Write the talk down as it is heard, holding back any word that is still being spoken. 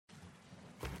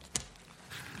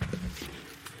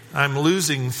I'm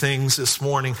losing things this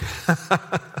morning.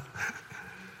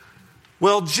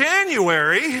 Well,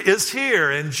 January is here,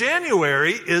 and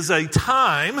January is a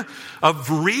time of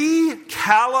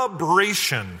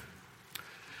recalibration,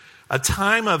 a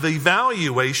time of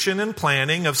evaluation and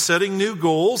planning, of setting new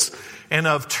goals, and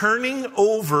of turning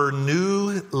over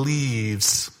new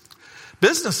leaves.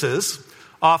 Businesses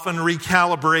often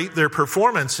recalibrate their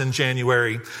performance in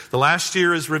January. The last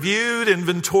year is reviewed,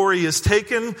 inventory is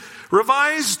taken,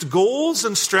 revised goals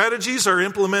and strategies are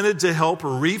implemented to help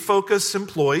refocus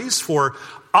employees for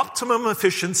optimum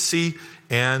efficiency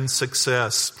and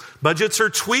success. Budgets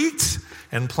are tweaked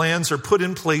and plans are put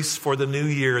in place for the new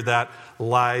year that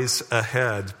lies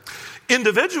ahead.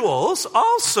 Individuals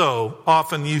also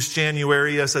often use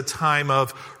January as a time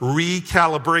of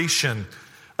recalibration.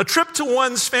 A trip to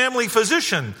one's family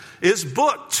physician is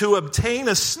booked to obtain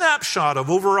a snapshot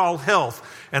of overall health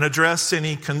and address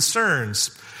any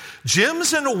concerns.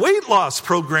 Gyms and weight loss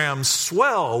programs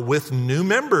swell with new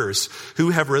members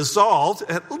who have resolved,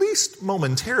 at least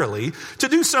momentarily, to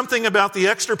do something about the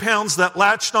extra pounds that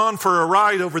latched on for a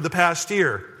ride over the past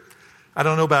year. I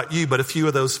don't know about you, but a few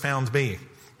of those found me.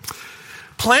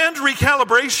 Planned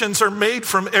recalibrations are made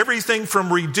from everything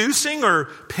from reducing or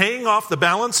paying off the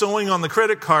balance owing on the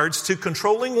credit cards to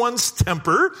controlling one's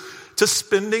temper to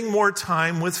spending more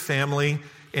time with family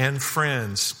and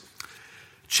friends.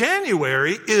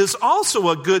 January is also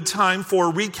a good time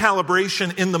for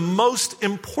recalibration in the most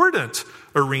important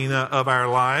arena of our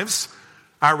lives,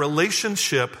 our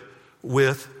relationship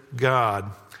with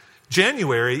God.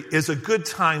 January is a good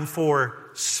time for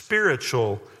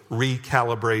spiritual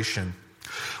recalibration.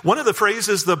 One of the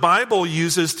phrases the Bible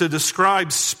uses to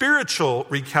describe spiritual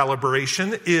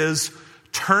recalibration is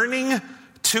turning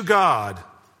to God.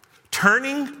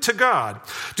 Turning to God.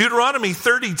 Deuteronomy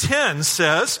 30:10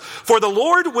 says, "For the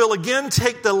Lord will again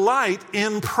take delight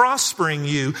in prospering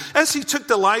you, as he took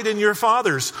delight in your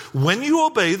fathers, when you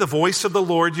obey the voice of the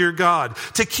Lord your God,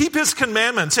 to keep his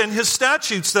commandments and his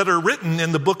statutes that are written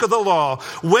in the book of the law,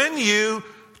 when you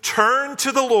turn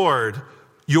to the Lord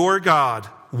your God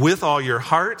with all your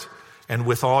heart and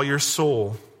with all your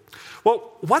soul."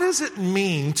 Well, what does it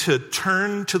mean to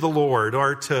turn to the Lord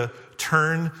or to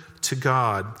turn to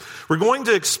God? We're going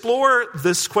to explore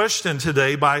this question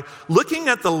today by looking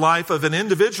at the life of an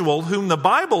individual whom the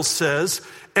Bible says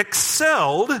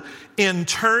excelled in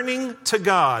turning to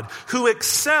God, who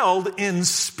excelled in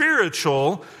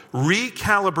spiritual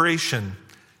recalibration.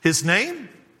 His name?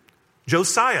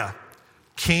 Josiah,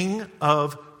 king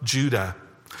of Judah.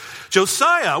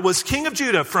 Josiah was king of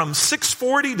Judah from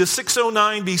 640 to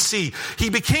 609 BC. He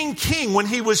became king when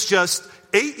he was just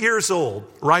 8 years old,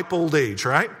 ripe old age,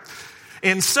 right?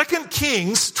 In 2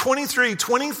 Kings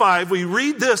 23:25, we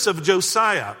read this of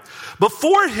Josiah.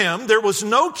 "Before him there was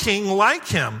no king like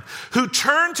him, who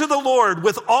turned to the Lord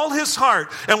with all his heart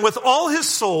and with all his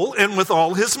soul and with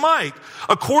all his might,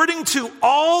 according to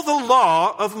all the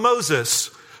law of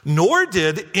Moses. Nor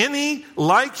did any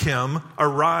like him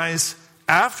arise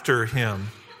after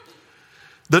him."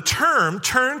 The term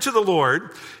 "turn to the Lord"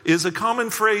 is a common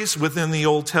phrase within the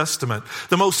Old Testament.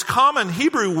 The most common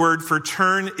Hebrew word for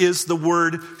turn is the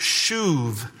word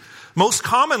shuv. Most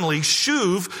commonly,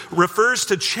 shuv refers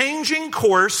to changing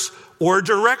course or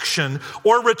direction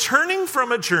or returning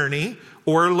from a journey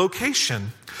or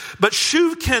location. But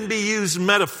shuv can be used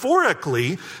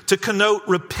metaphorically to connote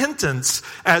repentance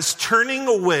as turning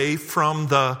away from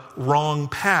the wrong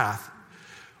path.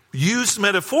 Used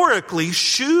metaphorically,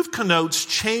 shuv connotes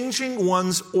changing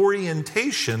one's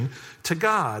orientation to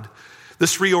God.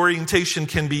 This reorientation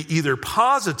can be either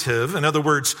positive, in other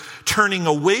words, turning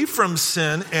away from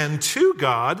sin and to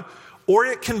God, or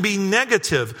it can be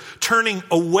negative, turning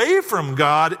away from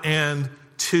God and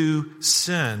to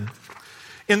sin.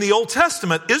 In the Old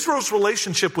Testament, Israel's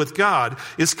relationship with God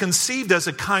is conceived as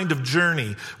a kind of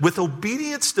journey, with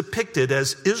obedience depicted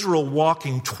as Israel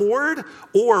walking toward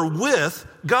or with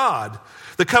God.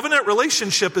 The covenant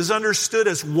relationship is understood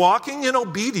as walking in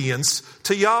obedience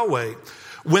to Yahweh.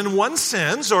 When one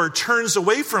sins or turns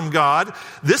away from God,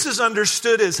 this is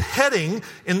understood as heading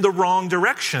in the wrong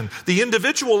direction. The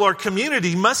individual or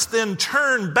community must then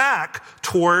turn back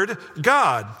toward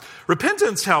God.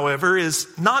 Repentance, however, is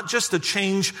not just a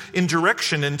change in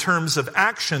direction in terms of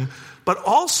action, but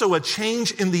also a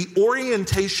change in the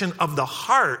orientation of the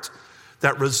heart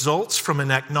that results from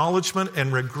an acknowledgement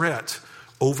and regret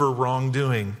over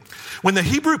wrongdoing. When the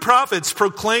Hebrew prophets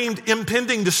proclaimed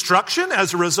impending destruction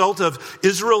as a result of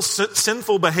Israel's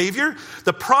sinful behavior,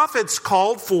 the prophets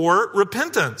called for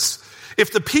repentance.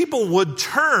 If the people would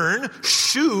turn,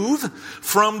 shuv,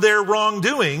 from their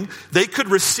wrongdoing, they could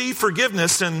receive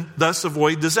forgiveness and thus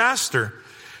avoid disaster.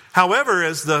 However,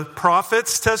 as the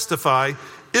prophets testify,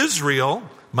 Israel,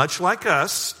 much like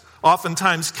us,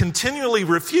 oftentimes continually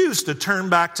refused to turn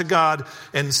back to God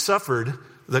and suffered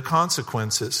the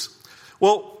consequences.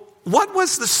 Well, what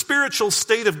was the spiritual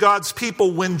state of God's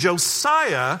people when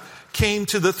Josiah came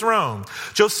to the throne?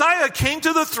 Josiah came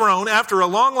to the throne after a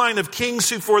long line of kings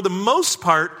who, for the most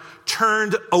part,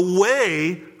 turned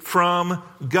away from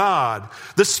God.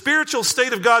 The spiritual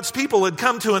state of God's people had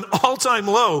come to an all-time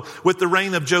low with the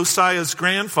reign of Josiah's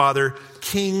grandfather,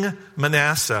 King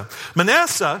Manasseh.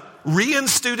 Manasseh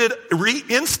reinstituted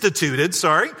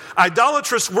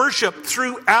idolatrous worship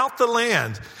throughout the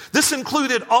land. This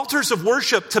included altars of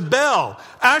worship to Baal,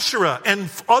 Asherah, and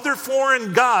other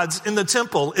foreign gods in the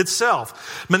temple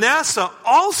itself. Manasseh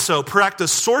also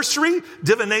practiced sorcery,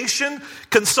 divination,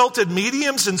 consulted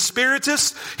mediums and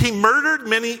spiritists. He murdered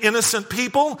many innocent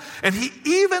people, and he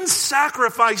even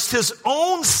sacrificed his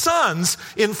own sons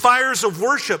in fires of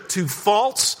worship to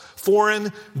false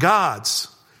foreign gods.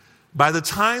 By the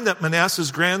time that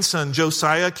Manasseh's grandson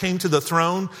Josiah came to the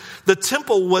throne, the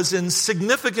temple was in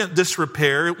significant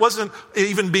disrepair. It wasn't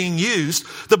even being used.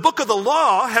 The book of the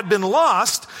law had been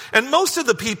lost, and most of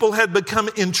the people had become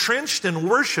entrenched in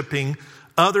worshiping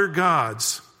other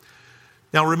gods.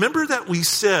 Now remember that we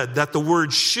said that the word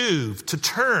shuv, to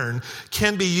turn,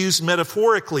 can be used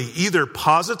metaphorically, either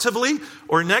positively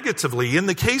or negatively. In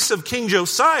the case of King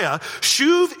Josiah,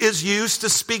 shuv is used to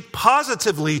speak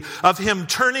positively of him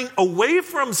turning away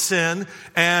from sin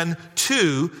and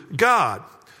to God.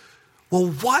 Well,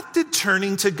 what did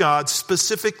turning to God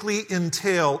specifically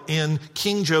entail in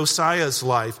King Josiah's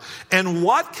life? And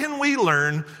what can we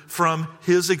learn from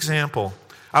his example?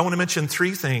 I want to mention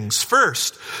three things.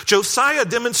 First, Josiah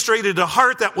demonstrated a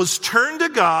heart that was turned to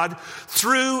God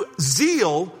through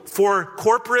zeal for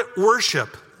corporate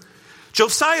worship.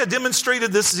 Josiah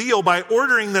demonstrated this zeal by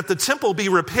ordering that the temple be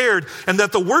repaired and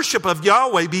that the worship of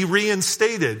Yahweh be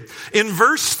reinstated. In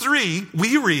verse 3,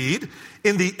 we read,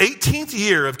 "In the 18th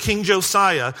year of King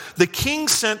Josiah, the king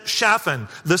sent Shaphan,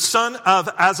 the son of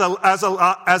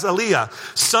Azaliah,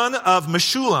 son of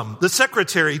Meshullam, the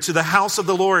secretary, to the house of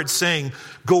the Lord, saying,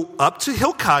 'Go up to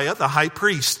Hilkiah, the high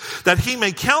priest, that he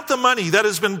may count the money that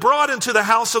has been brought into the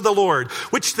house of the Lord,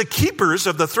 which the keepers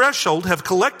of the threshold have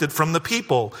collected from the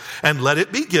people. And let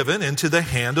it be given into the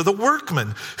hand of the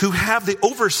workmen who have the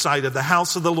oversight of the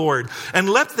house of the Lord. And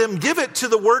let them give it to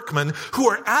the workmen who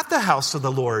are at the house of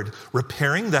the Lord,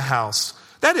 repairing the house.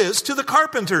 That is, to the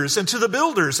carpenters and to the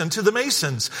builders and to the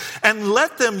masons. And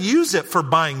let them use it for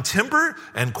buying timber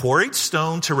and quarried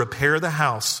stone to repair the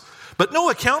house. But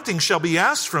no accounting shall be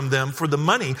asked from them for the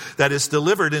money that is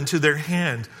delivered into their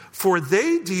hand, for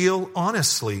they deal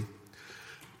honestly.'"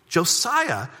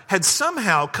 Josiah had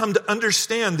somehow come to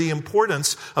understand the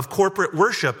importance of corporate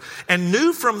worship and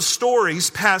knew from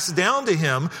stories passed down to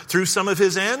him through some of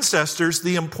his ancestors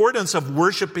the importance of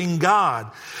worshiping God.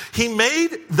 He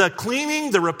made the cleaning,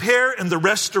 the repair, and the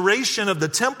restoration of the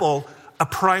temple a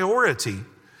priority.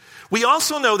 We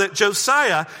also know that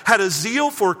Josiah had a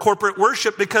zeal for corporate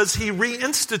worship because he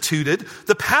reinstituted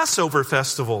the Passover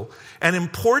festival, an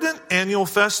important annual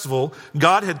festival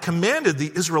God had commanded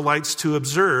the Israelites to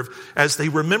observe as they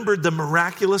remembered the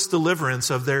miraculous deliverance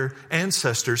of their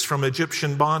ancestors from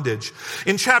Egyptian bondage.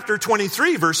 In chapter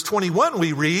 23, verse 21,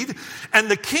 we read,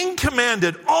 "And the king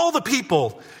commanded all the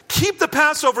people, 'Keep the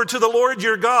Passover to the Lord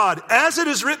your God, as it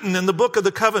is written in the book of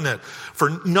the covenant.'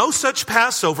 For no such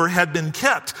Passover had been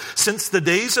kept since the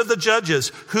days of the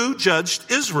judges who judged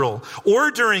Israel, or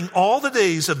during all the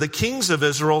days of the kings of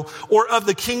Israel, or of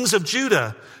the kings of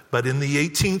Judah. But in the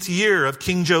 18th year of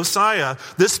King Josiah,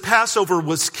 this Passover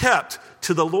was kept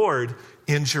to the Lord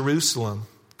in Jerusalem."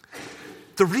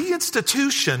 The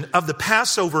reinstitution of the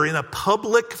Passover in a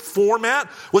public format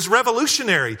was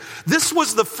revolutionary. This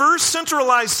was the first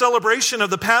centralized celebration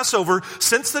of the Passover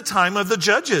since the time of the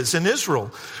judges in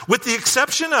Israel. With the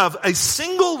exception of a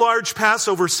single large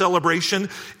Passover celebration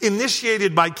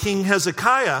initiated by King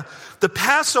Hezekiah, the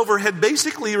Passover had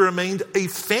basically remained a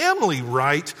family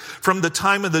rite from the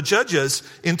time of the judges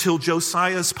until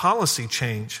Josiah's policy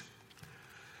change.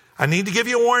 I need to give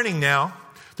you a warning now.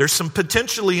 There's some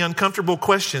potentially uncomfortable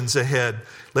questions ahead.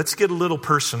 Let's get a little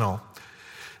personal.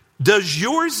 Does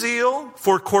your zeal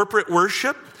for corporate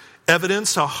worship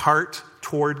evidence a heart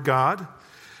toward God?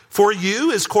 For you,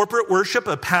 is corporate worship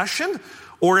a passion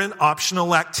or an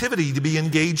optional activity to be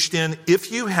engaged in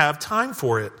if you have time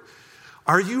for it?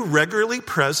 Are you regularly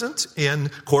present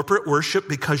in corporate worship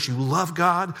because you love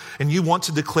God and you want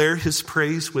to declare His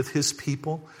praise with His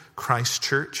people? Christ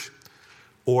Church?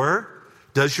 Or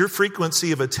does your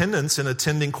frequency of attendance in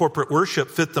attending corporate worship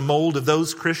fit the mold of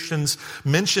those Christians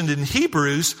mentioned in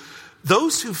Hebrews,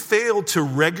 those who fail to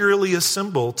regularly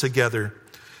assemble together?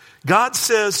 God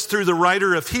says through the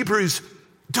writer of Hebrews,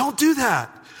 don't do that.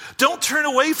 Don't turn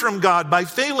away from God by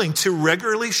failing to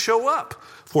regularly show up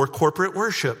for corporate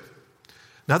worship.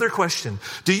 Another question,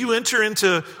 do you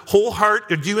enter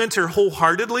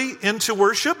wholeheartedly into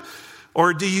worship?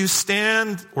 Or do you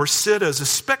stand or sit as a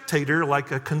spectator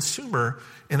like a consumer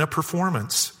in a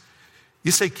performance?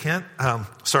 You say,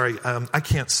 I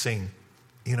can't sing.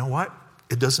 You know what?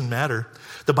 It doesn't matter.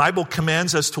 The Bible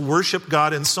commands us to worship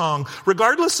God in song,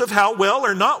 regardless of how well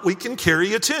or not we can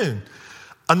carry a tune.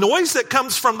 A noise that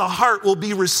comes from the heart will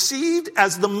be received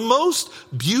as the most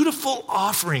beautiful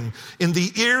offering in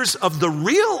the ears of the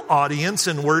real audience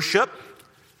in worship,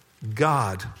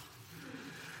 God.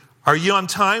 Are you on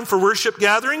time for worship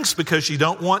gatherings because you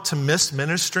don't want to miss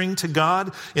ministering to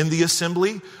God in the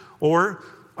assembly? Or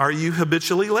are you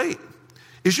habitually late?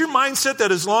 Is your mindset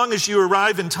that as long as you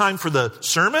arrive in time for the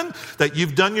sermon, that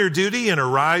you've done your duty and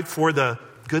arrived for the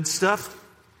good stuff?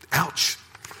 Ouch.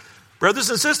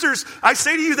 Brothers and sisters, I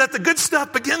say to you that the good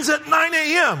stuff begins at 9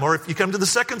 a.m. Or if you come to the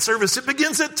second service, it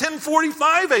begins at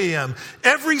 10:45 a.m.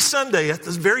 every Sunday at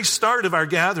the very start of our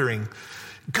gathering.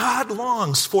 God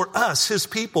longs for us, his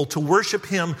people, to worship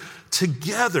him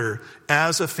together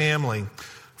as a family.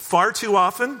 Far too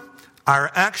often,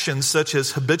 our actions, such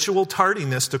as habitual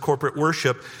tardiness to corporate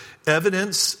worship,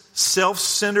 evidence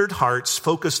self-centered hearts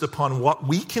focused upon what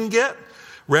we can get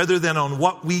rather than on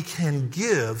what we can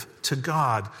give to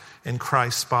God and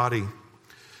Christ's body.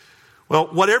 Well,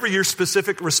 whatever your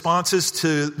specific responses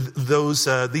to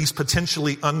these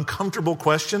potentially uncomfortable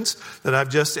questions that I've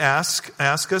just asked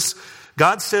us,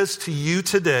 God says to you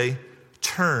today,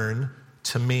 turn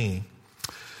to me.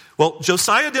 Well,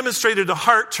 Josiah demonstrated a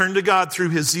heart turned to God through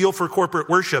his zeal for corporate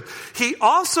worship. He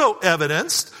also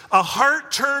evidenced a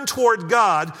heart turned toward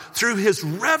God through his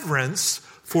reverence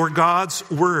for God's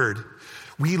word.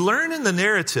 We learn in the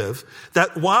narrative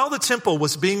that while the temple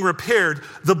was being repaired,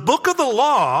 the book of the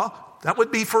law, that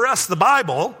would be for us the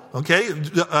Bible, okay,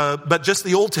 but just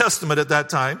the Old Testament at that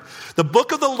time. The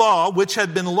book of the law, which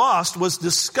had been lost, was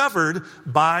discovered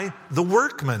by the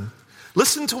workmen.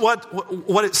 Listen to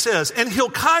what it says. And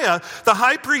Hilkiah, the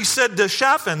high priest, said to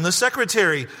Shaphan, the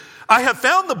secretary, I have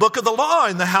found the book of the law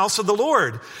in the house of the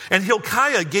Lord. And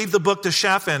Hilkiah gave the book to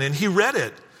Shaphan, and he read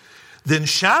it. Then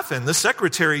Shaphan, the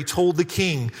secretary, told the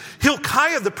king,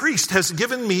 Hilkiah the priest has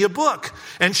given me a book.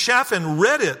 And Shaphan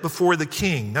read it before the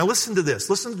king. Now listen to this.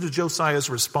 Listen to Josiah's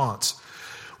response.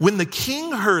 When the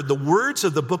king heard the words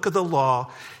of the book of the law,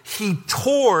 he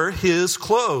tore his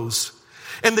clothes.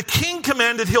 And the king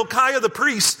commanded Hilkiah the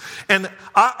priest and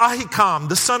Ahikam,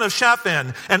 the son of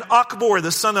Shaphan, and Achbor,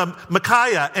 the son of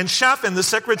Micaiah, and Shaphan, the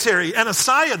secretary, and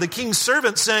Asaiah, the king's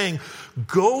servant, saying,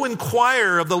 Go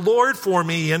inquire of the Lord for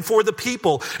me and for the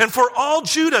people and for all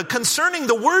Judah concerning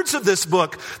the words of this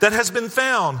book that has been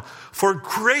found. For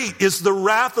great is the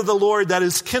wrath of the Lord that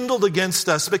is kindled against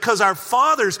us, because our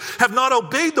fathers have not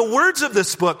obeyed the words of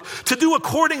this book to do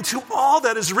according to all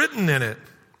that is written in it.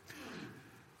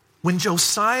 When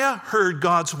Josiah heard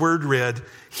God's word read,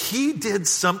 he did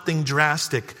something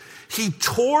drastic. He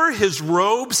tore his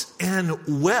robes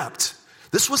and wept.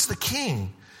 This was the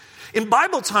king. In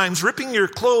Bible times, ripping your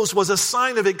clothes was a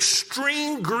sign of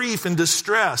extreme grief and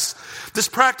distress. This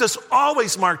practice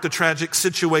always marked a tragic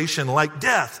situation like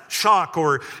death, shock,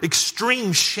 or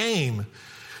extreme shame.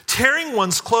 Tearing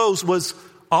one's clothes was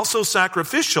also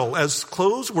sacrificial, as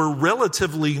clothes were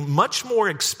relatively much more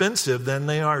expensive than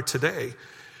they are today.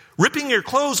 Ripping your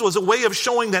clothes was a way of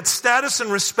showing that status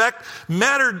and respect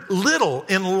mattered little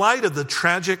in light of the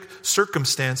tragic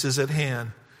circumstances at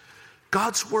hand.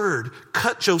 God's word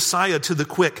cut Josiah to the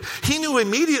quick. He knew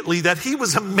immediately that he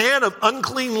was a man of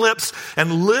unclean lips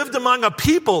and lived among a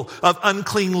people of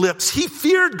unclean lips. He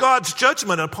feared God's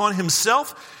judgment upon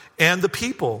himself and the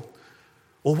people.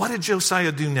 Well, what did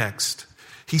Josiah do next?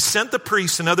 He sent the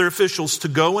priests and other officials to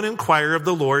go and inquire of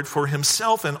the Lord for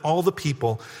himself and all the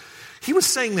people. He was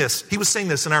saying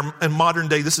this in modern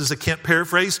day. This is a Kent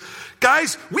paraphrase.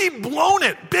 Guys, we've blown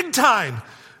it big time.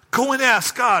 Go and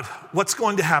ask God what's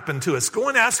going to happen to us. Go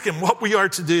and ask him what we are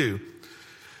to do.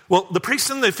 Well, the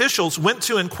priests and the officials went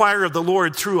to inquire of the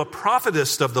Lord through a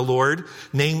prophetess of the Lord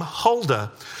named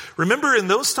Huldah. Remember, in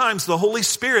those times, the Holy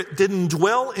Spirit didn't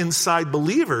dwell inside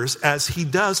believers as he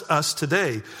does us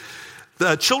today.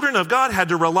 The children of God had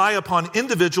to rely upon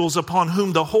individuals upon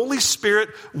whom the Holy Spirit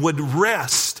would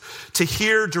rest to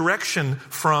hear direction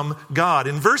from God.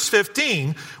 In verse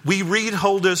 15, we read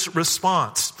Huldah's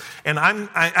response. And I'm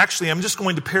just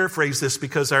going to paraphrase this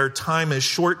because our time is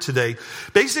short today.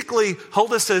 Basically,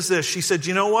 Huldah says this. She said,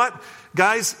 you know what?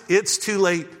 Guys, it's too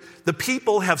late. The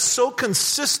people have so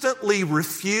consistently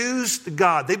refused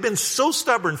God. They've been so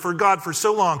stubborn for God for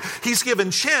so long. He's given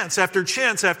chance after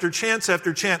chance after chance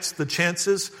after chance. The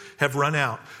chances have run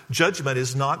out. Judgment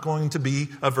is not going to be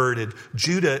averted.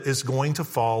 Judah is going to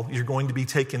fall. You're going to be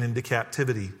taken into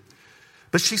captivity.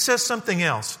 But she says something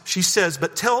else. She says,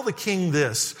 but tell the king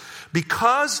this.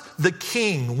 Because the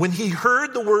king, when he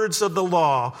heard the words of the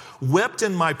law, wept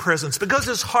in my presence, because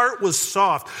his heart was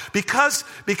soft, because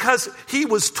he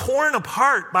was torn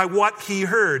apart by what he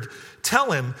heard,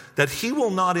 tell him that he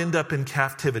will not end up in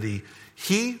captivity.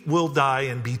 He will die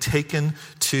and be taken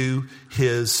to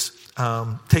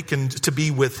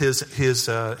be with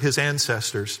his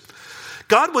ancestors.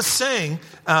 God was saying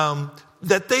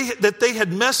that they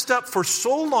had messed up for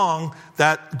so long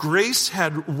that grace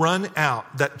had run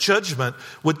out, that judgment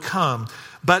would come.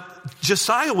 But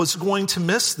Josiah was going to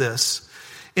miss this.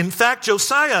 In fact,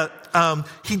 Josiah,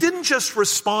 he didn't just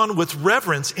respond with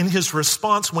reverence in his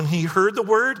response when he heard the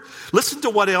word. Listen to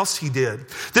what else he did.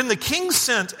 Then the king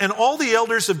sent, and all the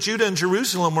elders of Judah and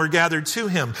Jerusalem were gathered to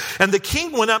him. And the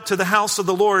king went up to the house of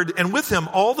the Lord, and with him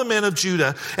all the men of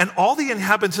Judah and all the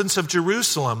inhabitants of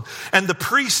Jerusalem, and the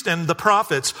priests and the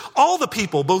prophets, all the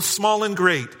people, both small and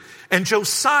great. And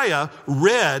Josiah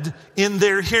read in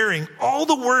their hearing all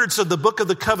the words of the book of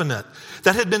the covenant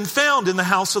that had been found in the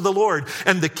house of the Lord.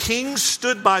 And the king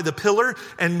stood by the pillar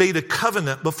and made a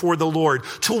covenant before the Lord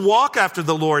to walk after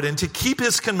the Lord and to keep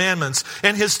his commandments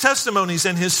and his testimonies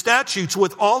and his statutes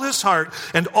with all his heart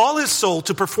and all his soul,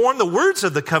 to perform the words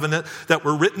of the covenant that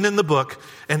were written in the book.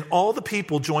 And all the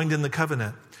people joined in the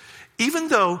covenant. Even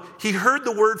though he heard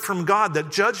the word from God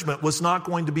that judgment was not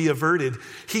going to be averted,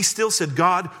 he still said,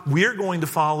 God, we're going to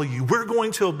follow you. We're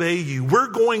going to obey you. We're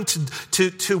going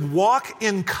to walk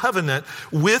in covenant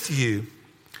with you.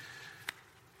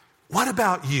 What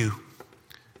about you?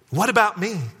 What about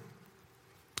me?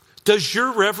 Does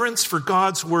your reverence for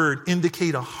God's word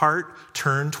indicate a heart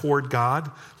turned toward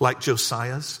God like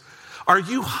Josiah's? Are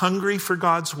you hungry for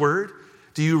God's word?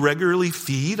 Do you regularly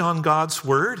feed on God's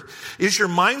word? Is your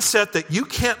mindset that you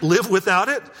can't live without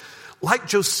it? Like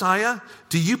Josiah,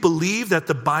 do you believe that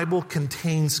the Bible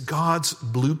contains God's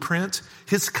blueprint,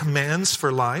 his commands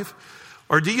for life?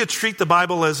 Or do you treat the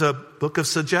Bible as a book of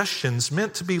suggestions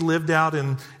meant to be lived out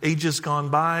in ages gone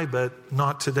by, but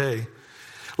not today?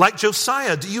 Like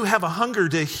Josiah, do you have a hunger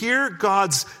to hear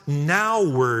God's now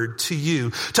word to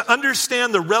you, to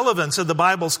understand the relevance of the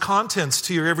Bible's contents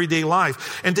to your everyday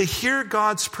life, and to hear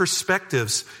God's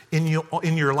perspectives in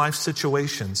your life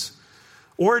situations?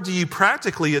 Or do you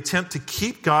practically attempt to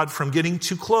keep God from getting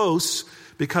too close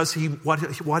because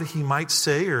what he might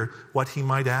say or what he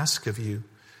might ask of you?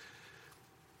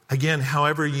 Again,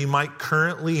 however you might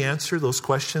currently answer those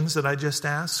questions that I just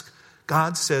asked,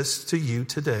 God says to you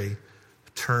today,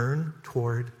 turn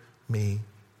toward me.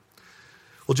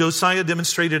 Well, Josiah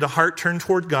demonstrated a heart turned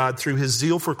toward God through his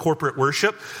zeal for corporate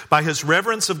worship, by his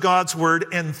reverence of God's word,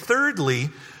 and thirdly,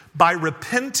 by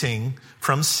repenting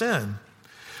from sin.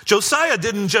 Josiah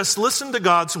didn't just listen to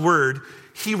God's word,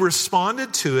 he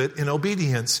responded to it in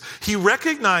obedience. He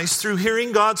recognized through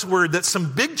hearing God's word that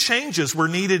some big changes were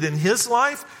needed in his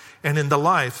life and in the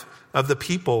life of the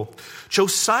people.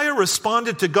 Josiah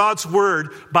responded to God's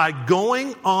word by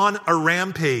going on a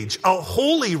rampage, a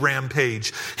holy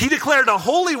rampage. He declared a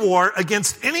holy war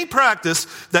against any practice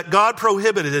that God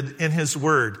prohibited in his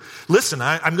word. Listen,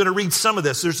 I'm going to read some of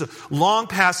this. There's a long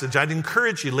passage. I'd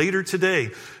encourage you later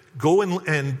today, go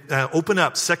and open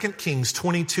up 2 Kings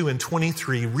 22 and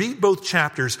 23. Read both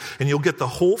chapters and you'll get the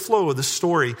whole flow of the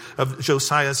story of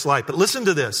Josiah's life. But listen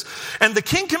to this. And the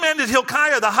king commanded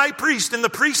Hilkiah, the high priest, and the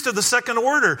priest of the second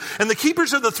order, and the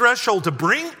keepers of the threshold, to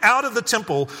bring out of the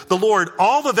temple, the Lord,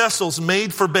 all the vessels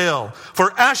made for Baal,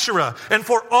 for Asherah, and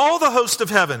for all the host of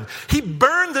heaven. He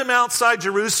burned them outside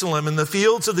Jerusalem in the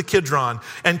fields of the Kidron,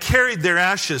 and carried their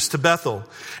ashes to Bethel.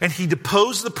 And he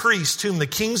deposed the priests whom the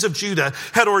kings of Judah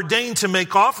had ordained to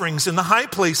make offerings in the high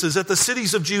places at the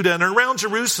cities of Judah and around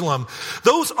Jerusalem.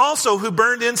 Those also who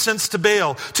burned incense to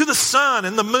Baal, to the sun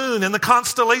and the moon and the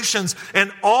constellations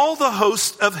and all the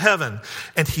hosts of heaven.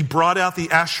 And he brought out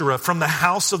the Asherah from the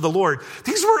house of the Lord.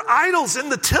 These were idols in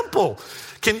the temple.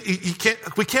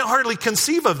 We can't hardly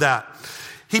conceive of that.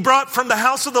 He brought from the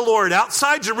house of the Lord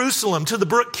outside Jerusalem to the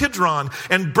brook Kidron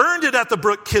and burned it at the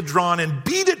brook Kidron and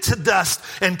beat it to dust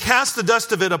and cast the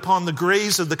dust of it upon the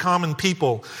graves of the common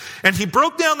people. And he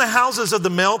broke down the houses of the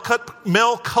male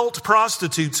cult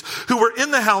prostitutes who were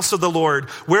in the house of the Lord,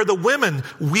 where the women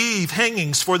weave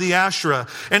hangings for the Asherah.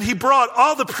 And he brought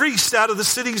all the priests out of the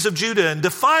cities of Judah and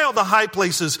defiled the high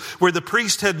places where the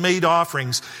priest had made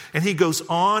offerings. And he goes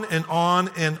on and on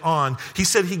and on. He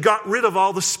said he got rid of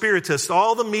all the spiritists,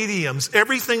 all the mediums,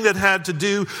 everything that had to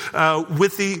do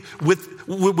with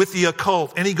the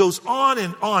occult. And he goes on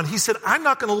and on. He said, I'm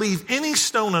not going to leave any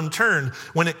stone unturned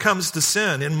when it comes to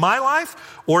sin in my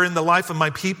life or in the life of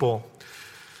my people.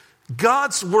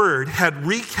 God's word had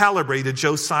recalibrated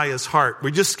Josiah's heart. We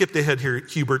just skipped ahead here,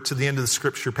 Hubert, to the end of the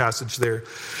scripture passage there.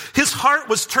 His heart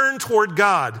was turned toward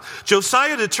God.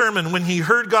 Josiah determined when he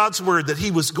heard God's word that he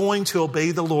was going to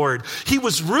obey the Lord. He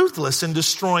was ruthless in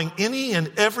destroying any and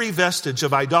every vestige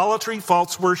of idolatry,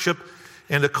 false worship,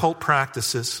 and occult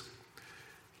practices.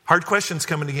 Hard questions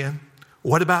coming again.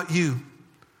 What about you?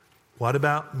 What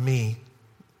about me?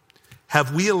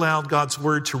 Have we allowed God's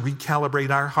word to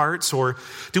recalibrate our hearts, or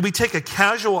do we take a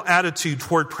casual attitude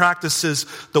toward practices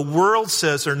the world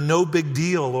says are no big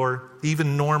deal or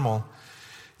even normal?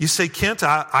 You say, Kent,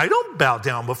 I don't bow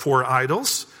down before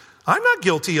idols. I'm not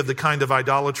guilty of the kind of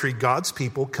idolatry God's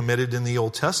people committed in the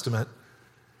Old Testament.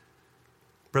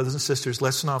 Brothers and sisters,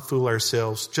 let's not fool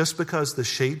ourselves. Just because the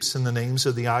shapes and the names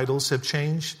of the idols have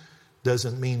changed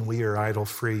doesn't mean we are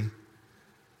idol-free.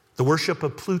 The worship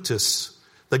of Plutus,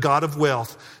 the god of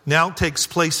wealth, now takes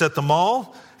place at the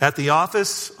mall, at the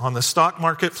office, on the stock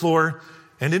market floor,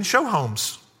 and in show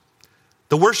homes.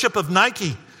 The worship of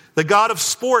Nike, the god of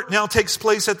sport, now takes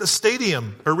place at the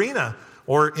stadium, arena,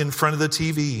 or in front of the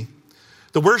TV.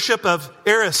 The worship of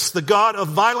Eris, the god of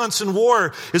violence and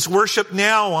war, is worshipped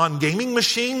now on gaming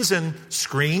machines and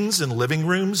screens in living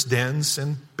rooms, dens,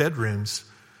 and bedrooms.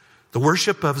 The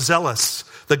worship of Zealous,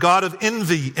 the god of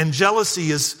envy and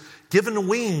jealousy, is given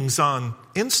wings on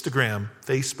Instagram,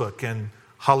 Facebook, and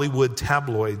Hollywood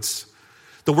tabloids.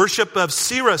 The worship of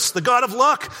Ceres, the god of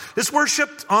luck, is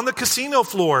worshipped on the casino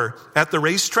floor, at the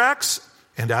racetracks,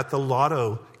 and at the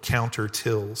lotto counter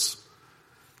tills.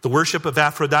 The worship of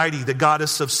Aphrodite, the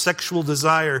goddess of sexual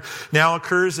desire, now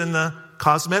occurs in the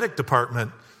cosmetic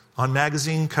department, on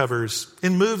magazine covers,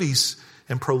 in movies,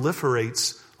 and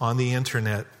proliferates on the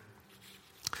internet.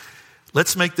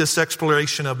 Let's make this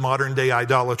exploration of modern day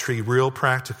idolatry real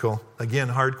practical. Again,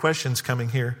 hard questions coming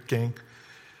here, gang.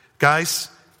 Guys,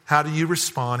 how do you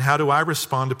respond? How do I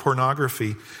respond to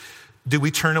pornography? Do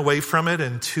we turn away from it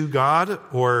and to God?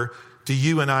 Or do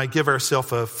you and I give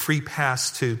ourselves a free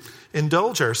pass to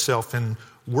indulge ourselves in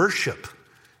worship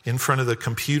in front of the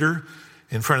computer,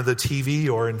 in front of the TV,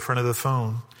 or in front of the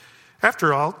phone?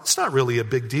 After all, it's not really a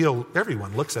big deal.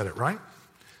 Everyone looks at it, right?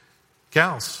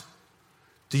 Gals,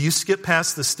 do you skip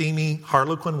past the steamy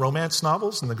Harlequin romance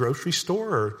novels in the grocery store,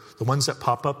 or the ones that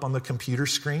pop up on the computer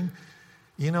screen?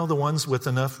 You know, the ones with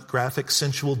enough graphic,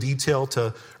 sensual detail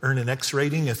to earn an X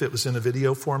rating if it was in a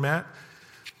video format?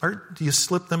 Or do you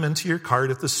slip them into your cart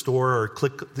at the store, or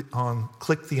click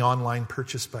the online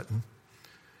purchase button?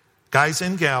 Guys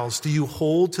and gals, do you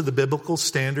hold to the biblical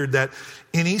standard that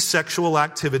any sexual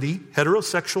activity,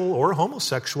 heterosexual or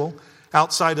homosexual,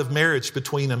 outside of marriage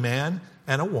between a man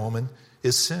and a woman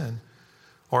is sin?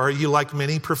 Or are you like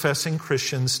many professing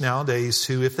Christians nowadays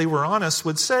who, if they were honest,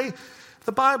 would say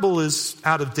the Bible is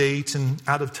out of date and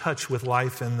out of touch with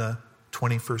life in the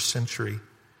 21st century?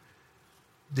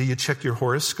 Do you check your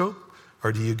horoscope,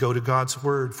 or do you go to God's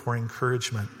word for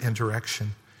encouragement and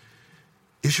direction?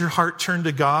 Is your heart turned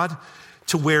to God,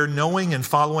 to where knowing and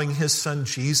following his son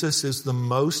Jesus is the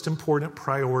most important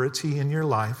priority in your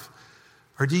life?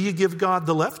 Or do you give God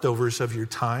the leftovers of your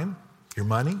time, your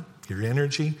money, your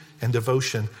energy, and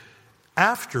devotion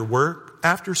after work,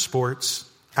 after sports,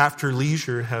 after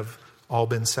leisure have all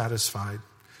been satisfied?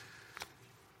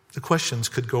 The questions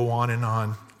could go on and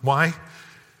on. Why?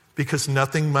 Because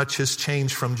nothing much has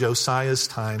changed from Josiah's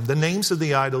time. The names of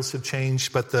the idols have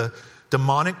changed, but the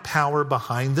demonic power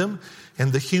behind them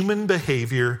and the human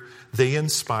behavior they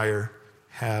inspire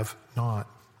have not.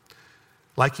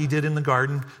 Like he did in the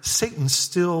garden, Satan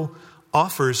still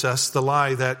offers us the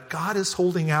lie that God is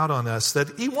holding out on us,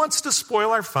 that he wants to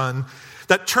spoil our fun,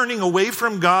 that turning away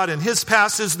from God and his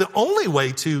path is the only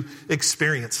way to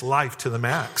experience life to the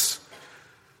max.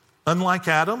 Unlike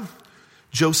Adam,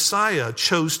 Josiah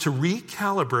chose to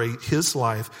recalibrate his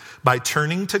life by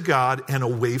turning to God and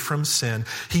away from sin.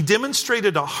 He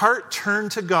demonstrated a heart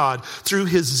turned to God through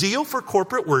his zeal for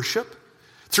corporate worship,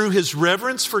 through his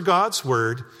reverence for God's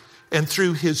word, and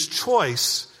through his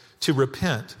choice to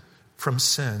repent from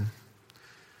sin.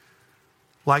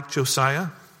 Like Josiah,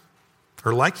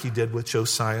 or like he did with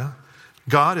Josiah,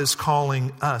 God is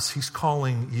calling us, he's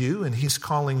calling you, and he's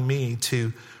calling me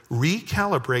to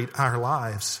recalibrate our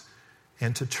lives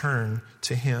and to turn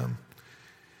to him.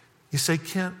 You say,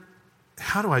 Kent,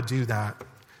 how do I do that?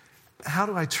 How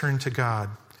do I turn to God?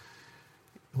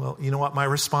 Well, you know what my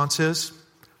response is?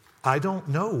 I don't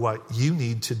know what you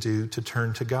need to do to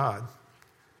turn to God,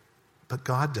 but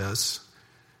God does.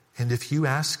 And if you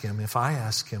ask him, if I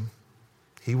ask him,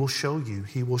 he will show you,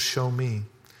 he will show me.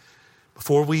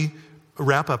 Before we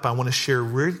wrap up, I want to share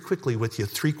really quickly with you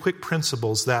 3 quick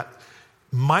principles that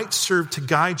might serve to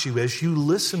guide you as you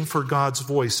listen for God's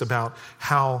voice about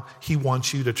how he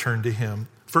wants you to turn to him.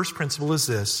 First principle is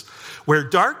this: where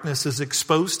darkness is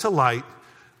exposed to light,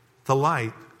 the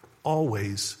light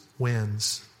always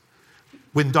wins.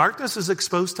 When darkness is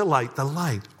exposed to light, the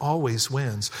light always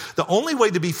wins. The only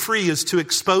way to be free is to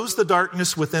expose the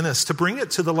darkness within us, to bring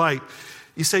it to the light.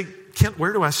 You say, Kent,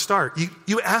 where do I start?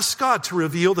 You ask God to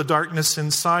reveal the darkness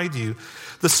inside you.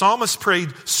 The psalmist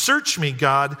prayed, search me,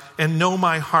 God, and know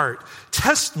my heart.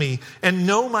 Test me and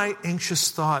know my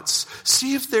anxious thoughts.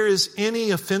 See if there is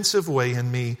any offensive way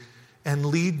in me and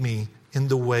lead me in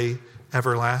the way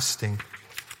everlasting.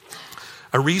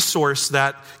 A resource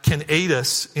that can aid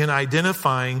us in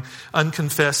identifying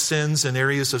unconfessed sins and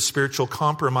areas of spiritual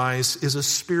compromise is a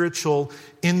spiritual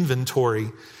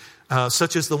inventory,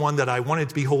 such as the one that I wanted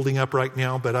to be holding up right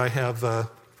now, but I have,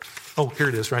 here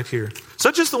it is right here.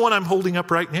 Such as the one I'm holding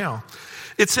up right now.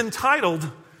 It's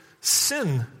entitled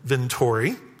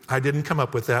Sinventory. I didn't come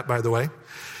up with that, by the way.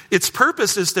 Its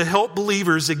purpose is to help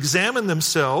believers examine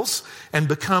themselves and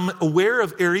become aware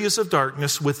of areas of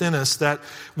darkness within us that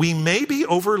we may be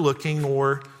overlooking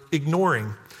or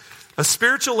ignoring. A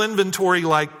spiritual inventory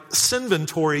like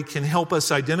Sinventory can help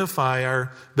us identify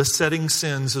our besetting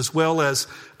sins as well as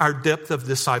our depth of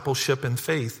discipleship and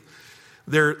faith.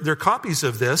 There are copies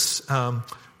of this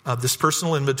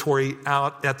personal inventory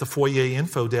out at the foyer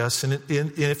info desk. And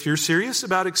if you're serious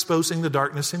about exposing the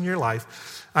darkness in your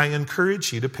life, I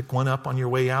encourage you to pick one up on your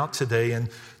way out today and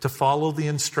to follow the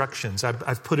instructions.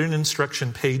 I've put an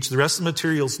instruction page. The rest of the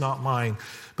material is not mine,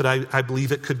 but I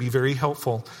believe it could be very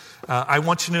helpful. I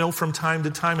want you to know from time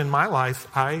to time in my life,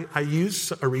 I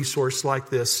use a resource like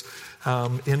this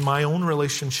in my own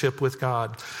relationship with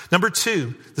God. Number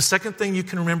 2, the second thing you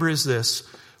can remember is this: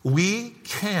 we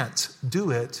can't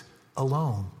do it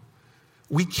alone.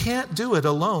 We can't do it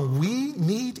alone. We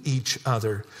need each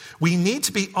other. We need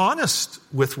to be honest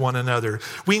with one another.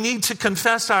 We need to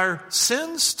confess our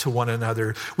sins to one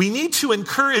another. We need to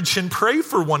encourage and pray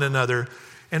for one another.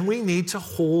 And we need to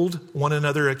hold one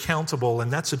another accountable.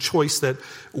 And that's a choice that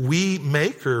we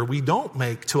make or we don't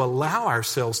make to allow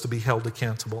ourselves to be held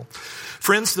accountable.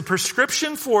 Friends, the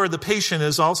prescription for the patient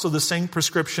is also the same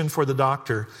prescription for the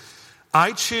doctor.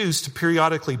 I choose to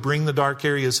periodically bring the dark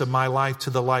areas of my life to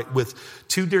the light with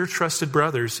 2 dear trusted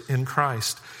brothers in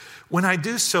Christ. When I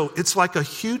do so, it's like a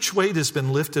huge weight has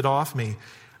been lifted off me.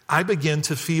 I begin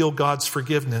to feel God's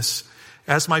forgiveness.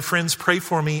 As my friends pray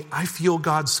for me, I feel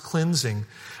God's cleansing.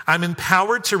 I'm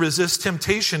empowered to resist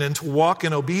temptation and to walk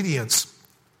in obedience.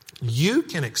 You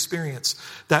can experience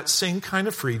that same kind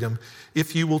of freedom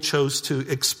if you will choose to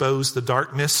expose the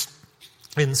darkness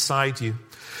inside you.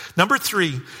 Number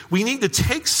 3, we need to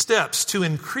take steps to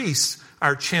increase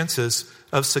our chances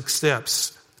of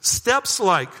success. Steps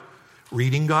like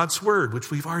reading God's Word,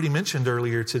 which we've already mentioned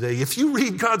earlier today. If you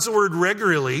read God's Word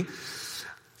regularly,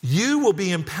 you will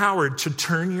be empowered to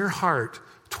turn your heart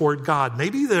toward God.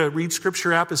 Maybe the Read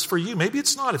Scripture app is for you. Maybe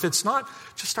it's not. If it's not,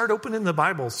 just start opening the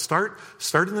Bible. Start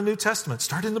in the New Testament.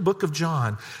 Start in the book of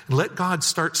John. And let God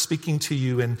start speaking to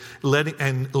you and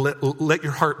let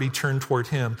your heart be turned toward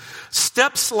Him.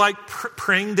 Steps like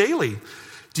praying daily.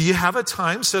 Do you have a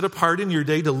time set apart in your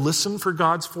day to listen for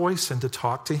God's voice and to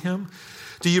talk to Him?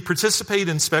 Do you participate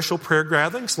in special prayer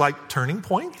gatherings like Turning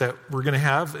Point that we're going to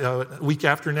have week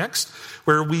after next,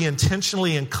 where we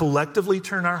intentionally and collectively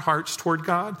turn our hearts toward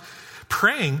God?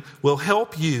 Praying will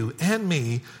help you and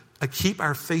me keep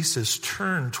our faces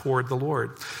turned toward the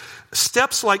Lord.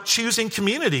 Steps like choosing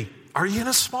community. Are you in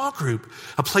a small group?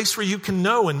 A place where you can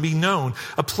know and be known.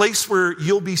 A place where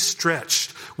you'll be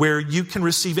stretched, where you can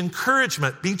receive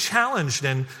encouragement, be challenged,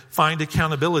 and find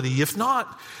accountability. If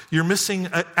not, you're missing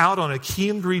out on a key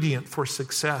ingredient for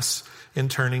success in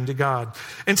turning to God.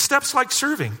 And steps like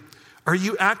serving. Are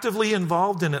you actively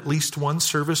involved in at least one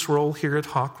service role here at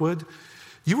Hawkwood?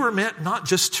 You were meant not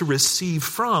just to receive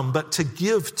from, but to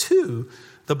give to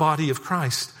the body of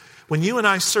Christ. When you and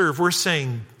I serve, we're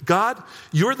saying, God,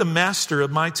 you're the master of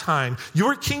my time.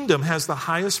 Your kingdom has the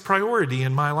highest priority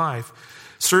in my life.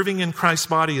 Serving in Christ's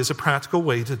body is a practical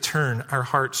way to turn our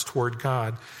hearts toward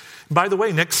God. By the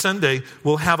way, next Sunday,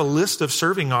 we'll have a list of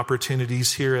serving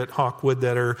opportunities here at Hawkwood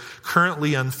that are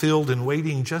currently unfilled and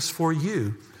waiting just for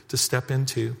you to step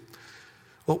into.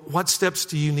 Well, what steps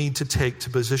do you need to take to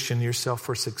position yourself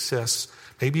for success?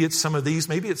 Maybe it's some of these,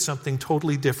 maybe it's something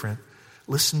totally different.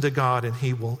 Listen to God and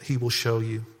He will show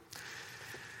you.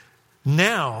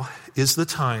 Now is the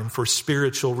time for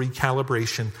spiritual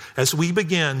recalibration. As we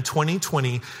begin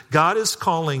 2020, God is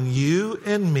calling you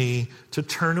and me to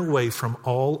turn away from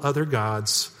all other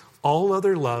gods, all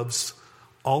other loves,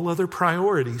 all other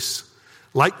priorities.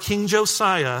 Like King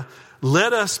Josiah,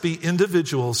 let us be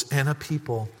individuals and a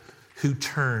people who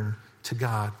turn to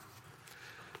God.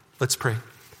 Let's pray.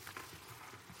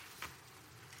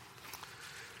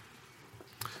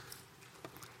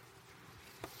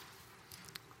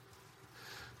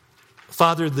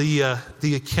 Father,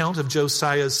 the account of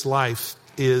Josiah's life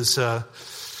is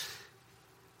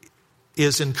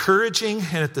encouraging,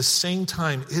 and at the same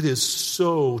time, it is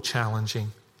so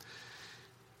challenging.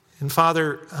 And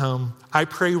Father, I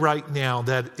pray right now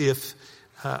that if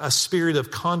a spirit of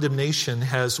condemnation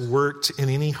has worked in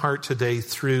any heart today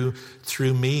through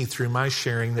me, through my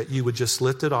sharing, that you would just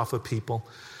lift it off of people.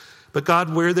 But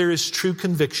God, where there is true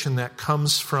conviction that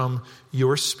comes from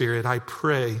your Spirit, I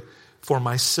pray for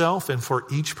myself and for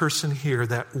each person here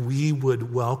that we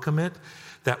would welcome it,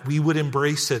 that we would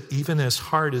embrace it, even as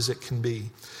hard as it can be.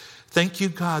 Thank you,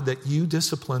 God, that you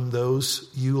discipline those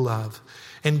you love.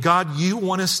 And God, you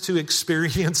want us to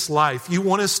experience life. You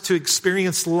want us to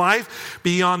experience life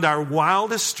beyond our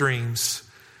wildest dreams.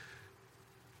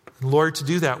 And Lord, to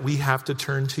do that, we have to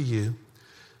turn to you.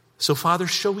 So, Father,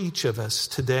 show each of us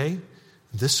today,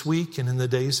 this week, and in the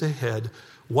days ahead,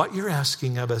 what you're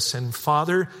asking of us. And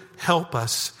Father, help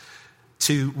us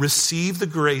to receive the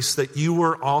grace that you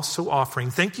are also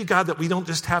offering. Thank you, God, that we don't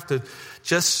just have to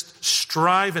just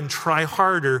strive and try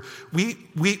harder. We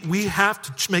have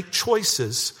to make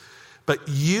choices, but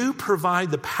you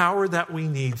provide the power that we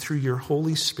need through your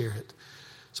Holy Spirit.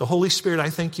 So Holy Spirit,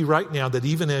 I thank you right now that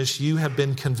even as you have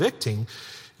been convicting,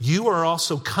 you are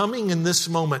also coming in this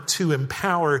moment to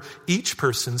empower each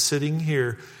person sitting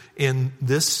here in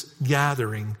this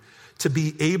gathering to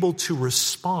be able to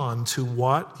respond to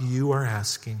what you are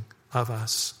asking of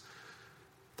us.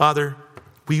 Father,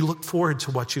 we look forward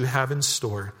to what you have in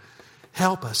store.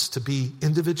 Help us to be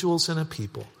individuals and a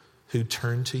people who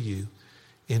turn to you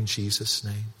in Jesus'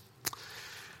 name.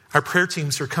 Our prayer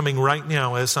teams are coming right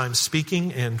now as I'm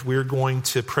speaking, and we're going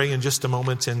to pray in just a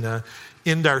moment and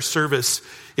end our service.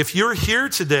 If you're here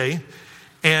today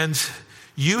and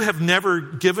you have never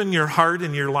given your heart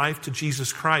and your life to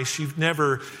Jesus Christ, you've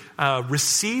never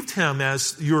received him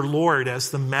as your Lord,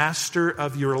 as the master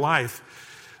of your life,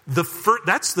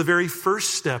 that's the very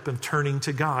first step in turning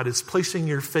to God. It's placing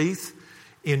your faith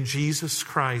in Jesus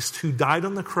Christ, who died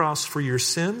on the cross for your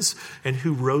sins and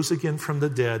who rose again from the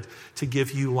dead to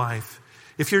give you life.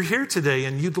 If you're here today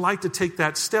and you'd like to take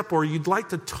that step, or you'd like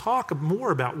to talk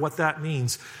more about what that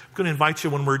means, I'm going to invite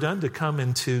you when we're done to come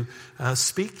and to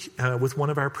speak with one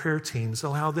of our prayer teams.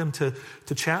 Allow them to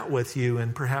chat with you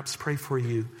and perhaps pray for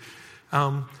you.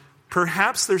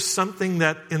 Perhaps there's something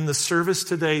that in the service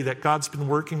today that God's been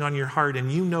working on your heart,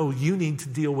 and you know you need to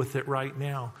deal with it right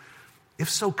now. If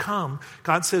so, come.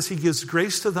 God says he gives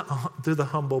grace to the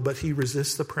humble, but he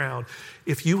resists the proud.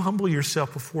 If you humble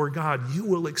yourself before God, you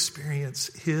will experience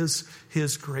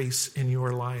his grace in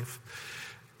your life.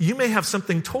 You may have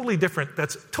something totally different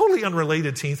that's totally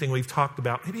unrelated to anything we've talked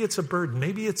about. Maybe it's a burden.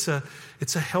 Maybe it's a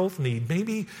health need.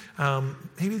 Maybe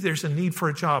there's a need for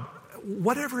a job.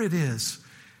 Whatever it is,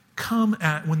 come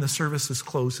when the service is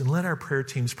closed and let our prayer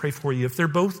teams pray for you. If they're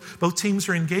both teams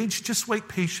are engaged, just wait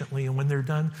patiently, and when they're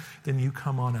done, then you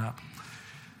come on up.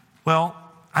 Well,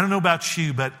 I don't know about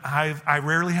you, but I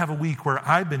rarely have a week where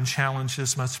I've been challenged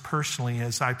as much personally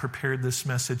as I prepared this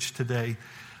message today.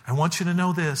 I want you to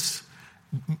know this.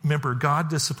 Remember, God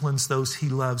disciplines those he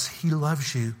loves. He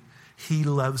loves you. He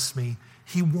loves me.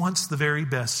 He wants the very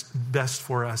best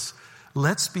for us.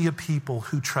 Let's be a people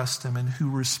who trust him and who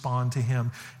respond to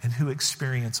him and who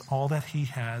experience all that he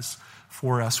has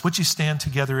for us. Would you stand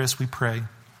together as we pray?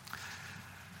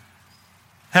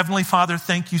 Heavenly Father,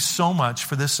 thank you so much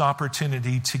for this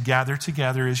opportunity to gather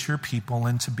together as your people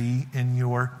and to be in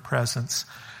your presence.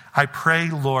 I pray,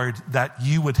 Lord, that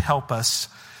you would help us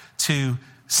to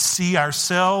see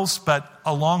ourselves, but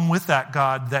along with that,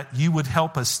 God, that you would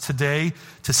help us today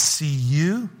to see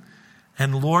you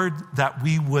And Lord, that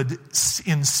we would,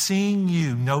 in seeing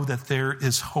you, know that there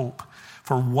is hope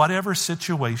for whatever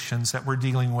situations that we're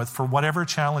dealing with, for whatever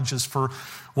challenges, for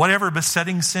whatever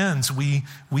besetting sins we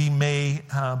may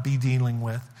be dealing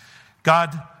with.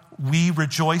 God, we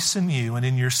rejoice in you and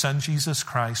in your Son, Jesus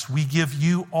Christ. We give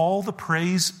you all the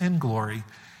praise and glory,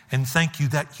 and thank you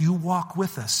that you walk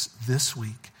with us this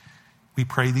week. We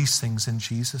pray these things in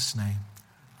Jesus' name.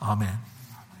 Amen.